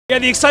Yeah,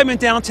 the excitement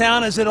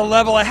downtown is at a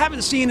level I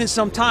haven't seen in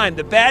some time.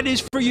 The bad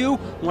news for you,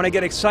 when I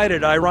get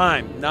excited, I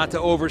rhyme. Not to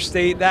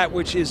overstate that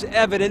which is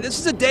evident. This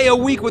is a day a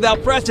week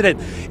without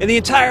precedent. In the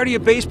entirety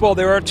of baseball,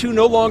 there are two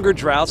no longer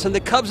droughts, and the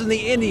Cubs and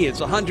the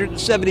Indians,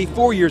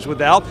 174 years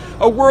without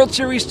a World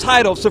Series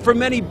title. So for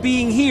many,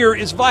 being here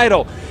is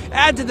vital.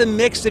 Add to the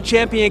mix the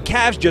champion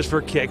Cavs just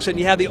for kicks, and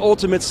you have the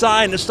ultimate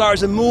sign, the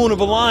stars and moon of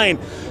a line.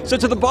 So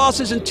to the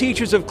bosses and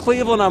teachers of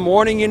Cleveland, I'm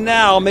warning you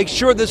now, make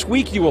sure this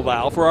week you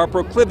allow for our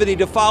proclivity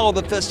to follow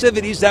the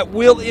festivities that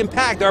will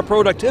impact our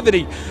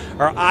productivity.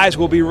 Our eyes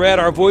will be red,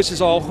 our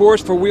voices all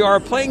hoarse, for we are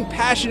playing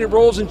passionate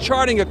roles in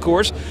charting a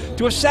course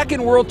to a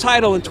second world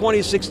title in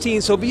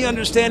 2016. So be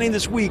understanding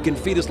this week and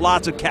feed us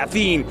lots of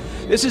caffeine.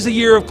 This is the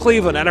year of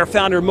Cleveland, and our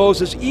founder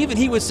Moses, even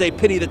he would say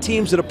pity the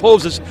teams that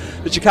oppose us.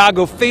 The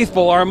Chicago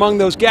faithful are among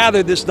those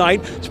gathered this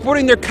night,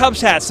 sporting their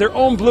Cubs hats, their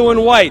own blue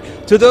and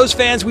white. To those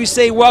fans we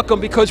say welcome,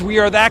 because we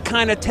are that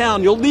kind of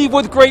town. You'll leave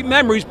with great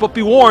memories, but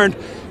be warned,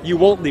 you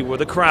won't leave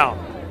with a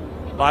crown.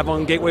 Live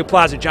on Gateway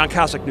Plaza, John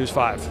Kosich, News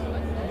 5.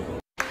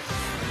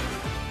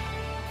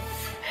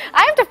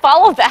 I have to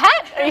follow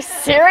that? Are you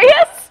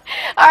serious?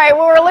 All right,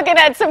 well, we're looking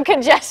at some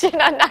congestion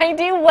on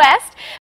 90 West.